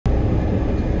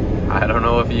I don't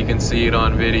know if you can see it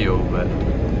on video, but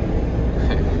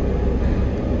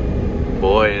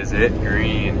boy is it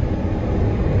green.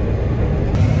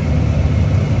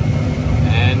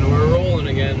 And we're rolling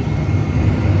again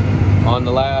on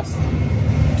the last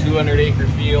 200-acre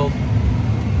field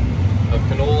of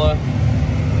canola.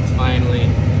 It's finally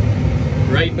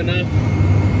ripe enough.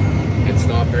 It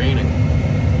stopped raining.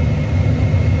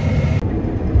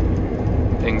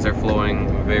 Things are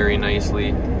flowing very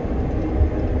nicely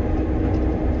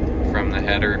from the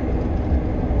header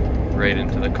right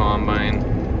into the combine.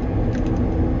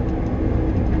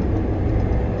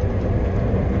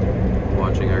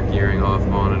 Watching our gearing off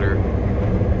monitor.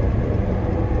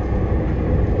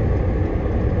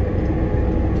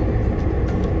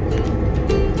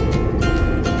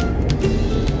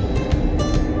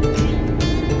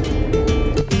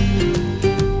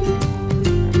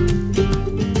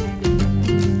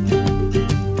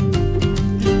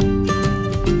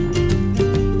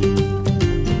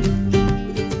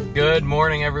 Good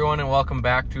morning everyone, and welcome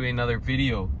back to another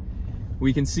video.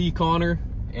 We can see Connor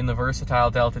in the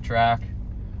versatile Delta track,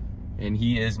 and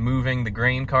he is moving the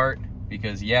grain cart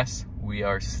because yes, we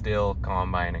are still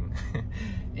combining.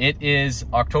 It is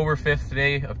October 5th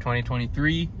today of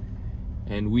 2023,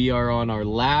 and we are on our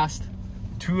last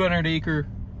 200-acre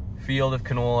field of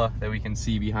canola that we can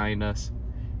see behind us,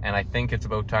 and I think it's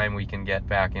about time we can get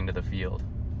back into the field.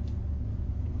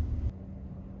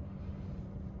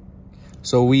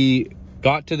 So we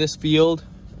got to this field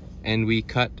and we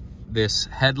cut this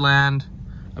headland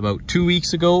about 2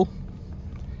 weeks ago,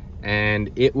 and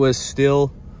it was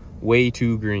still way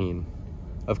too green.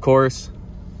 Of course,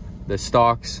 the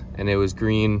stalks, and it was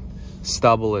green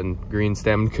stubble and green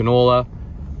stemmed canola,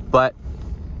 but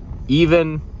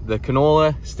even the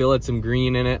canola still had some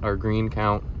green in it. Our green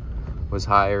count was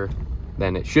higher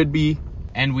than it should be.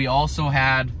 And we also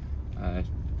had,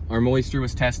 our moisture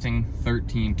was testing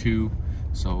 13.2.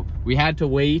 So we had to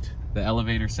wait. The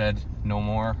elevator said no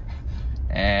more.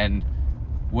 And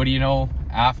what do you know,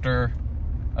 after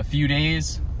a few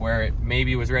days where it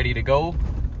maybe was ready to go,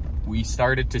 we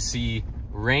started to see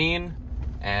rain,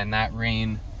 and that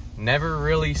rain never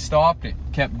really stopped. It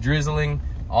kept drizzling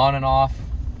on and off.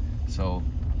 So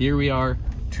here we are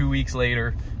 2 weeks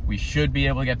later. We should be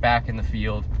able to get back in the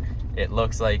field. It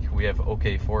looks like we have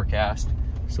okay forecast.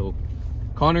 So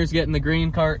Connor's getting the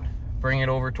grain cart, bring it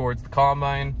over towards the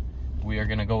combine. We are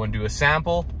gonna go and do a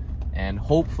sample and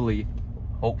hopefully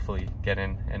get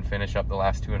in and finish up the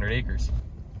last 200 acres.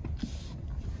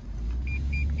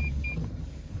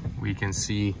 We can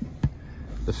see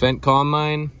the Fendt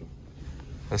combine,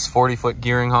 this 40-foot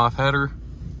gearing off header.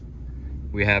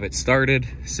 We have it started,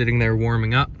 sitting there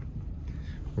warming up.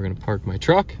 We're gonna park my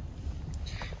truck,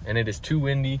 and it is too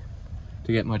windy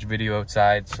to get much video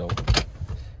outside, so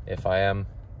if I am,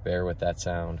 bear with that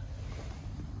sound.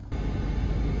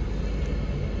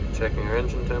 Checking our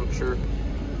engine temperature.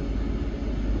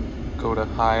 Go to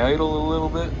high idle a little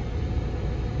bit.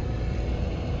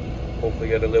 Hopefully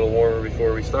get a little warmer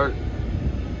before we start.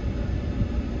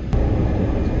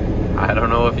 I don't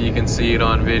know if you can see it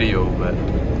on video, but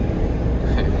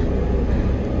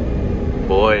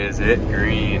boy is it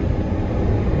green.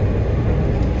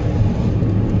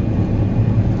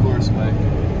 Of course, my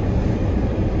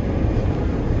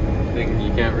thing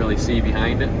you can't really see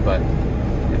behind it, but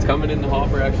it's coming in the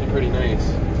hopper actually pretty nice.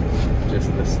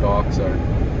 Just the stalks are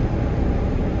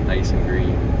nice and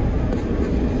green.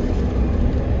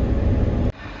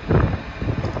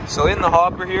 So in the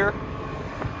hopper here,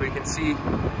 we can see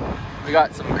we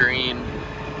got some green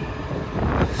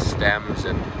stems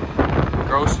and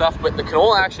gross stuff, but the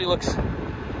canola actually looks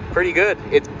pretty good.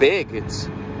 It's big. It's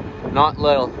not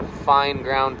little fine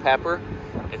ground pepper.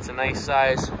 It's a nice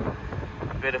size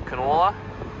bit of canola.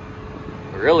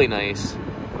 Really nice.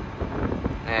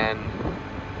 And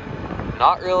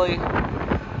not really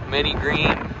many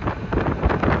green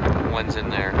ones in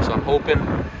there, so I'm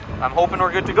hoping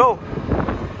we're good to go.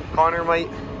 Connor might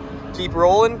keep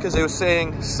rolling because it was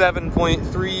saying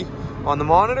 7.3 on the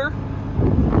monitor,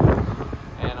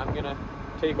 and I'm gonna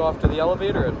take off to the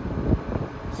elevator and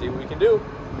see what we can do.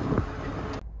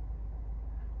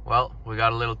 Well, we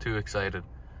got a little too excited.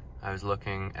 I was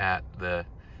looking at the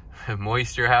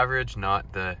moisture average,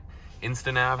 not the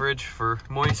instant average for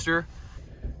moisture.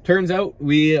 Turns out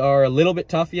we are a little bit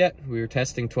tough yet. We were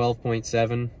testing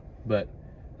 12.7, but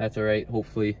that's all right.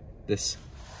 Hopefully this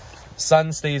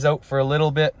sun stays out for a little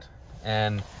bit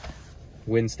and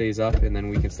wind stays up, and then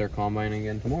we can start combining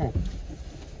again tomorrow.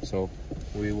 So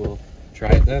we will try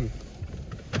it then.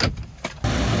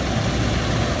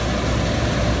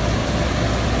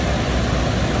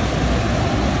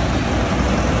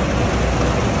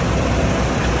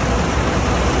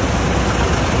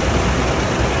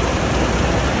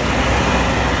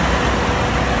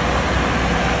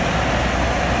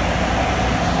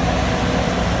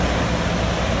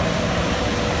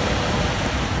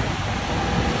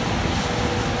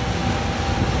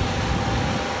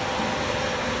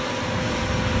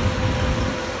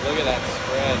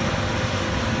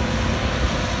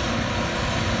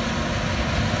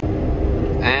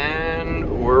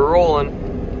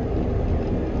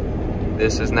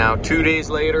 This is now 2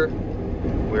 days later.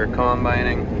 We're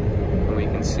combining, and we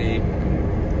can see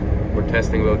we're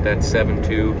testing about that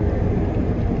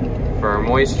 7.2 for our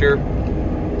moisture.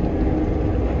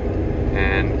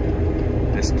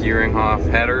 And this Gearinghoff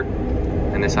header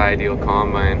and this Ideal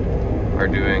combine are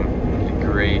doing a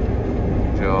great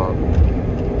job.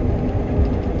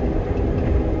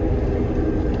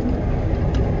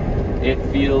 It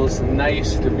feels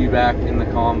nice to be back in the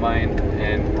combine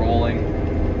and rolling.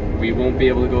 We won't be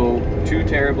able to go too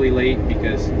terribly late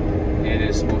because it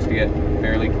is supposed to get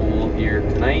fairly cool here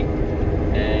tonight,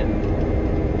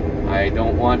 and I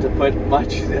don't want to put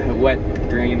much wet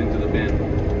grain into the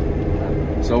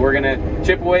bin. So we're gonna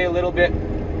chip away a little bit,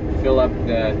 fill up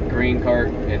the grain cart,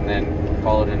 and then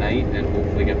call it a night, and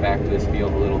hopefully get back to this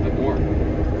field a little bit more.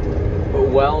 But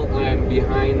while I'm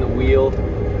behind the wheel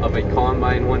of a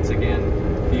combine once again,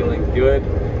 feeling good,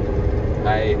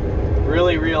 I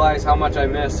really realize how much I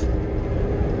miss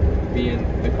being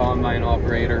the combine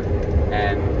operator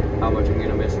and how much I'm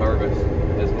gonna miss harvest.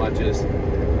 As much as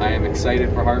I am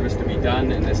excited for harvest to be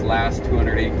done, and this last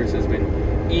 200 acres has been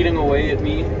eating away at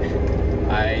me,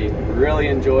 I really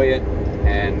enjoy it,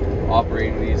 and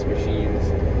operating these machines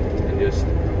and just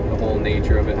the whole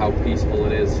nature of it, how peaceful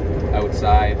it is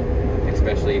outside,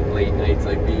 especially late nights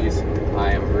like these.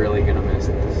 I am really gonna miss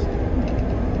this.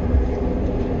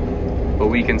 But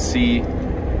we can see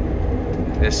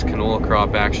this canola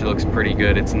crop actually looks pretty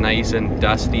good. It's nice and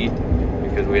dusty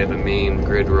because we have a main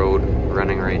grid road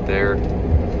running right there.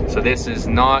 So this is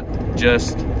not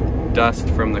just dust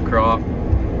from the crop,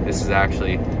 this is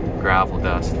actually gravel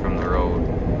dust from the road.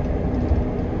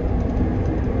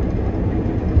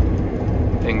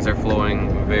 Things are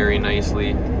flowing very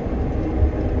nicely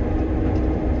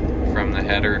from the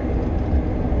header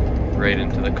right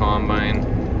into the combine.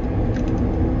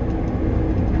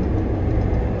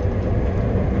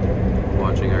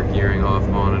 Watching our Gearinghoff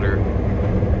monitor.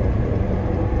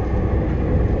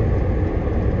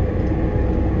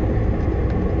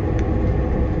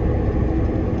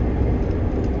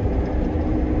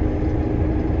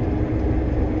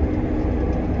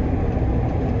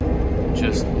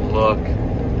 Just look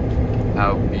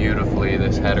how beautifully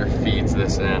this header feeds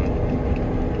this in.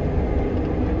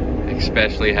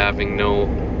 Especially having no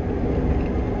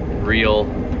reel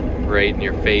right in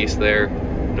your face there,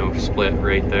 no split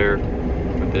right there.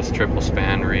 With this triple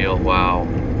span reel, wow.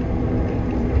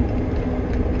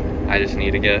 I just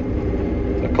need to get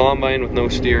a combine with no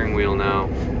steering wheel now.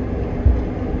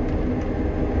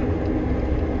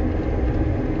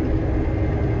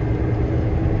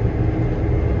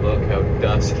 Look how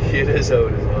dusty it is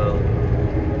out as well.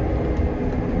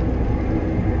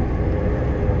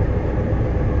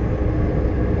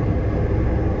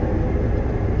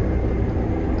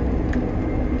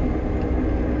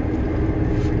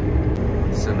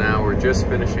 So now we're just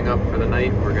finishing up for the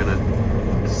night. We're gonna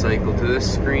cycle to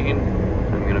this screen.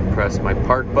 I'm gonna press my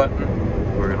park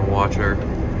button. We're gonna watch our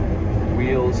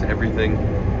wheels. Everything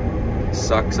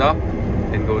sucks up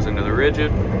and goes into the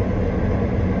rigid.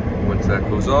 Once that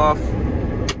goes off,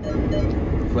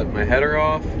 flip my header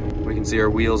off. We can see our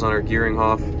wheels on our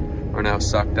Gearinghoff are now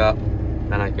sucked up,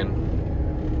 and I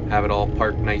can have it all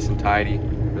parked nice and tidy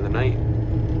for the night.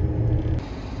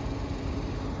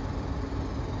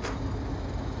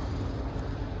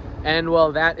 And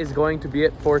well, that is going to be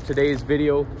it for today's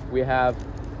video. We have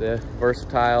the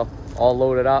Versatile all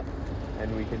loaded up,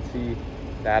 and we can see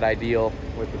that Ideal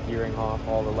with the Gearinghoff,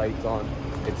 all the lights on.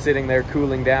 It's sitting there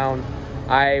cooling down.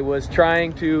 I was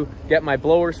trying to get my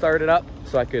blower started up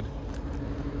so I could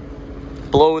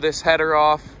blow this header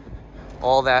off,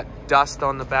 all that dust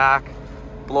on the back,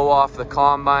 blow off the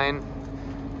combine.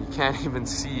 You can't even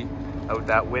see out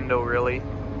that window really.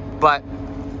 But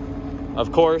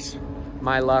of course,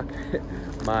 my luck,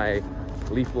 my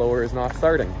leaf blower is not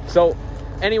starting. So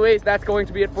anyways, that's going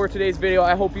to be it for today's video.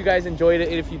 I hope you guys enjoyed it.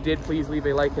 And if you did, please leave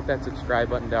a like, hit that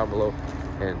subscribe button down below,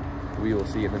 and we will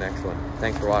see you in the next one.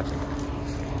 Thanks for watching.